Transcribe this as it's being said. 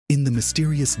In the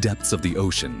mysterious depths of the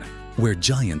ocean, where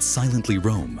giants silently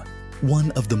roam, one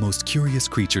of the most curious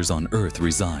creatures on Earth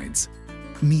resides.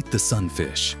 Meet the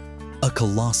sunfish, a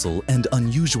colossal and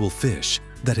unusual fish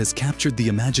that has captured the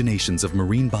imaginations of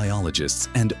marine biologists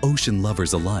and ocean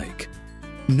lovers alike.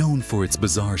 Known for its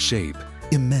bizarre shape,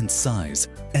 immense size,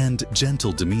 and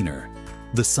gentle demeanor,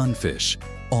 the sunfish,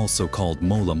 also called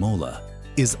Mola,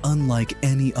 is unlike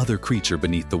any other creature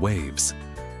beneath the waves.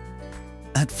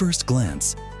 At first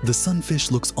glance, the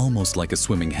sunfish looks almost like a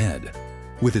swimming head,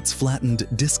 with its flattened,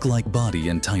 disc-like body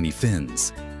and tiny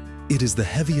fins. It is the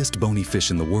heaviest bony fish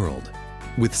in the world,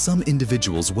 with some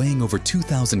individuals weighing over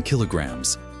 2,000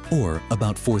 kilograms, or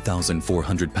about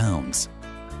 4,400 pounds.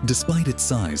 Despite its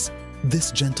size,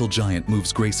 this gentle giant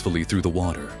moves gracefully through the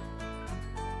water.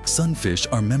 Sunfish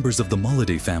are members of the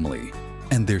Mollidae family,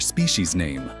 and their species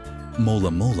name,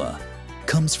 Mola,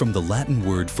 comes from the Latin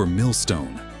word for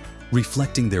millstone,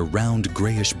 reflecting their round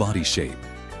grayish body shape.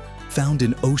 Found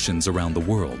in oceans around the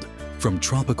world, from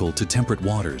tropical to temperate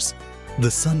waters, the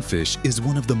sunfish is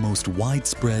one of the most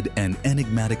widespread and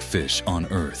enigmatic fish on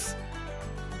Earth.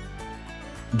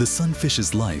 The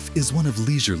sunfish's life is one of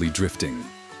leisurely drifting.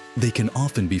 They can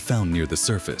often be found near the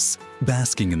surface,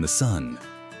 basking in the sun,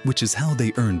 which is how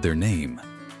they earned their name.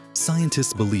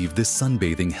 Scientists believe this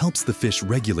sunbathing helps the fish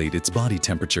regulate its body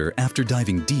temperature after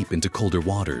diving deep into colder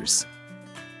waters.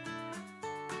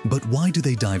 But why do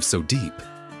they dive so deep?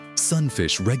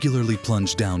 Sunfish regularly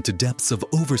plunge down to depths of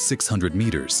over 600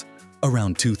 meters,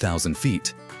 around 2,000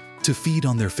 feet, to feed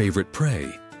on their favorite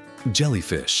prey,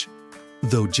 jellyfish.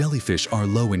 Though jellyfish are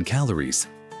low in calories,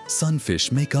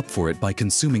 sunfish make up for it by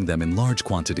consuming them in large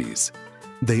quantities.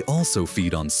 They also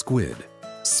feed on squid,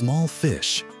 small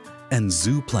fish, and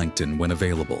zooplankton when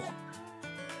available.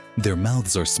 Their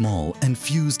mouths are small and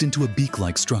fused into a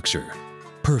beak-like structure,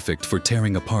 perfect for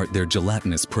tearing apart their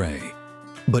gelatinous prey.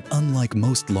 But unlike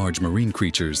most large marine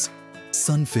creatures,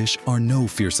 sunfish are no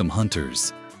fearsome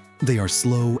hunters. They are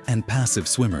slow and passive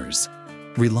swimmers,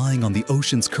 relying on the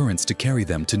ocean's currents to carry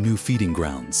them to new feeding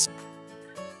grounds.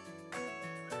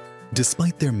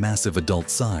 Despite their massive adult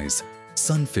size,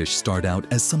 sunfish start out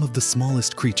as some of the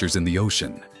smallest creatures in the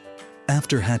ocean.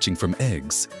 After hatching from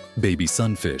eggs, baby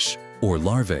sunfish, or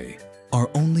larvae, are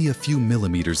only a few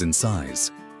millimeters in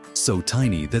size, so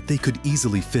tiny that they could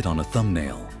easily fit on a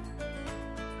thumbnail.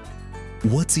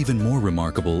 What's even more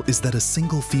remarkable is that a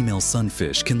single female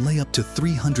sunfish can lay up to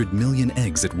 300 million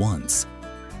eggs at once,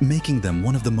 making them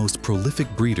one of the most prolific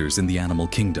breeders in the animal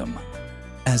kingdom.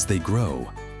 As they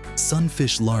grow,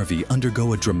 sunfish larvae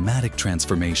undergo a dramatic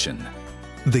transformation.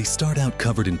 They start out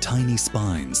covered in tiny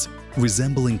spines,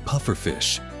 resembling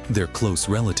pufferfish, their close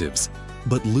relatives,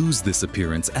 but lose this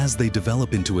appearance as they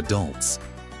develop into adults.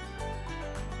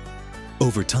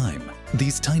 Over time,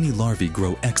 these tiny larvae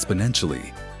grow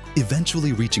exponentially,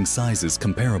 eventually reaching sizes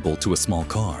comparable to a small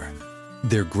car.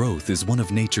 Their growth is one of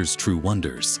nature's true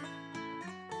wonders.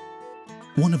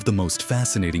 One of the most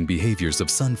fascinating behaviors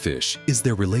of sunfish is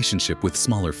their relationship with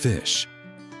smaller fish.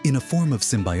 In a form of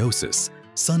symbiosis,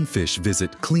 sunfish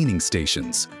visit cleaning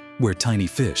stations, where tiny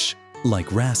fish,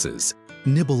 like wrasses,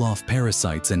 nibble off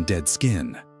parasites and dead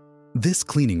skin. This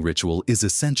cleaning ritual is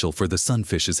essential for the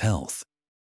sunfish's health.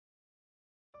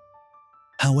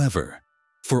 However,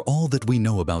 for all that we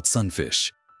know about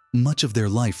sunfish, much of their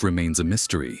life remains a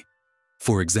mystery.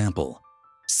 For example,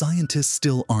 scientists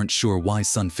still aren't sure why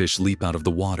sunfish leap out of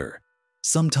the water,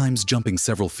 sometimes jumping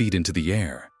several feet into the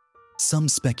air. Some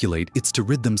speculate it's to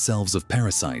rid themselves of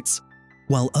parasites,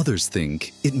 while others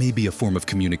think it may be a form of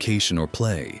communication or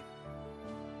play.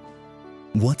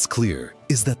 What's clear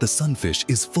is that the sunfish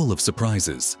is full of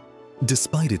surprises.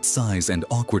 Despite its size and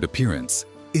awkward appearance,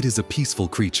 it is a peaceful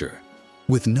creature,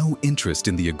 with no interest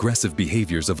in the aggressive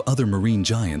behaviors of other marine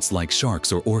giants like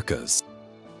sharks or orcas.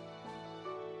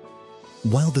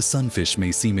 While the sunfish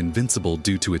may seem invincible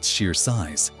due to its sheer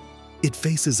size, it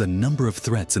faces a number of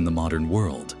threats in the modern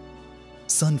world.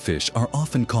 Sunfish are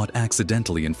often caught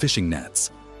accidentally in fishing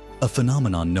nets, a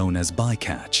phenomenon known as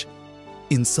bycatch.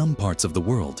 In some parts of the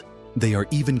world, they are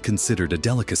even considered a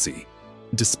delicacy,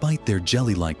 despite their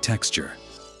jelly-like texture.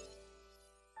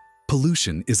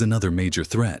 Pollution is another major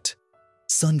threat.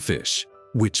 Sunfish,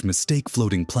 which mistake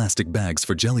floating plastic bags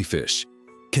for jellyfish,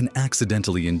 can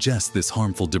accidentally ingest this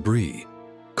harmful debris,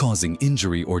 causing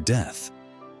injury or death.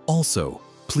 Also,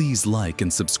 please like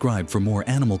and subscribe for more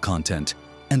animal content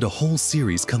and a whole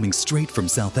series coming straight from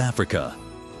South Africa.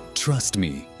 Trust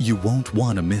me, you won't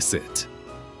want to miss it.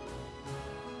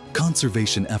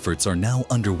 Conservation efforts are now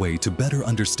underway to better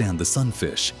understand the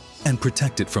sunfish and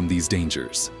protect it from these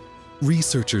dangers.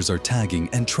 Researchers are tagging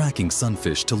and tracking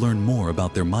sunfish to learn more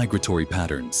about their migratory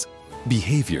patterns,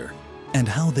 behavior, and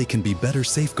how they can be better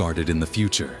safeguarded in the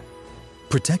future.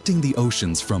 Protecting the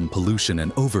oceans from pollution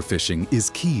and overfishing is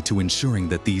key to ensuring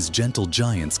that these gentle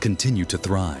giants continue to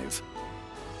thrive.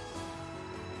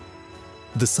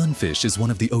 The sunfish is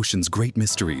one of the ocean's great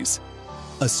mysteries,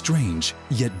 a strange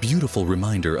yet beautiful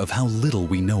reminder of how little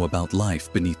we know about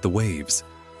life beneath the waves.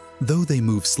 Though they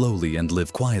move slowly and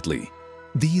live quietly,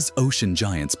 these ocean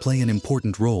giants play an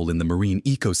important role in the marine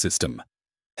ecosystem,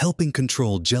 helping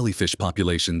control jellyfish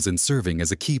populations and serving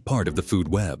as a key part of the food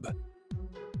web.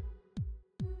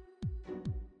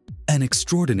 An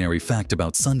extraordinary fact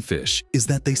about sunfish is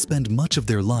that they spend much of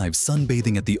their lives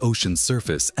sunbathing at the ocean's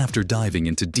surface after diving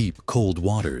into deep, cold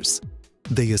waters.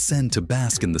 They ascend to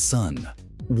bask in the sun,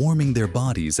 warming their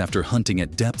bodies after hunting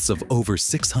at depths of over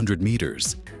 600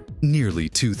 meters, nearly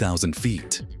 2,000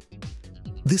 feet.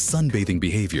 This sunbathing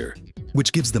behavior,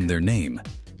 which gives them their name,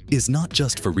 is not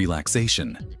just for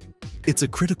relaxation. It's a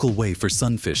critical way for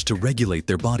sunfish to regulate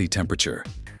their body temperature,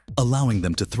 allowing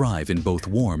them to thrive in both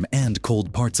warm and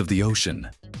cold parts of the ocean.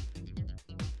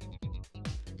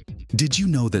 Did you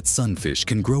know that sunfish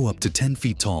can grow up to 10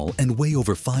 feet tall and weigh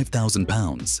over 5,000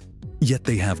 pounds, yet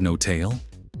they have no tail?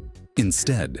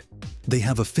 Instead, they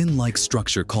have a fin-like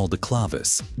structure called a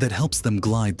clavus that helps them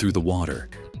glide through the water.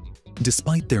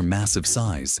 Despite their massive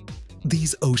size,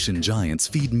 these ocean giants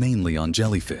feed mainly on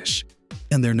jellyfish,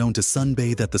 and they're known to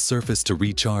sunbathe at the surface to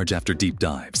recharge after deep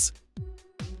dives.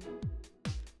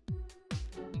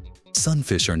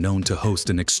 Sunfish are known to host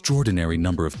an extraordinary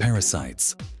number of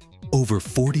parasites. Over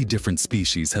 40 different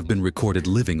species have been recorded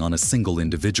living on a single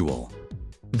individual.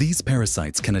 These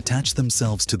parasites can attach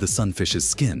themselves to the sunfish's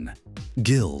skin,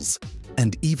 gills,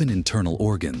 and even internal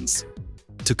organs.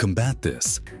 To combat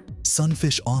this,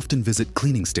 sunfish often visit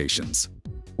cleaning stations,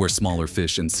 where smaller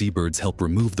fish and seabirds help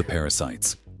remove the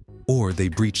parasites, or they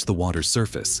breach the water's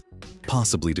surface,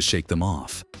 possibly to shake them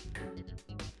off.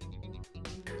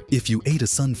 If you ate a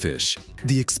sunfish,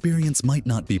 the experience might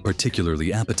not be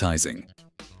particularly appetizing.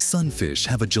 Sunfish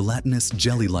have a gelatinous,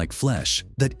 jelly-like flesh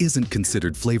that isn't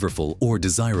considered flavorful or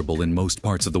desirable in most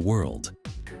parts of the world.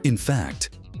 In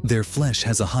fact, their flesh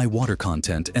has a high water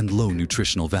content and low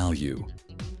nutritional value.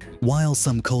 While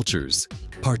some cultures,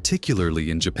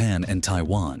 particularly in Japan and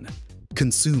Taiwan,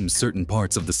 consume certain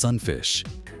parts of the sunfish,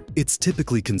 it's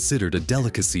typically considered a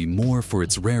delicacy more for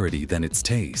its rarity than its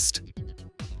taste.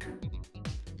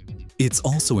 It's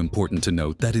also important to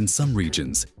note that in some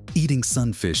regions, eating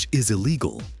sunfish is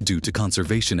illegal due to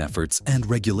conservation efforts and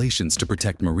regulations to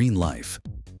protect marine life.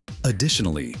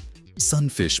 Additionally,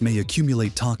 sunfish may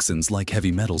accumulate toxins like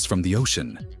heavy metals from the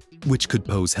ocean, which could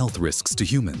pose health risks to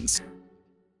humans.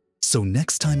 So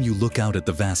next time you look out at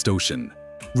the vast ocean,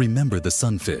 remember the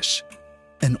sunfish,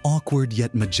 an awkward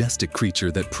yet majestic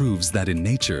creature that proves that in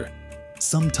nature,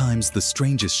 sometimes the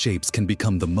strangest shapes can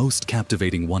become the most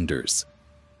captivating wonders.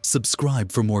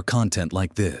 Subscribe for more content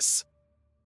like this.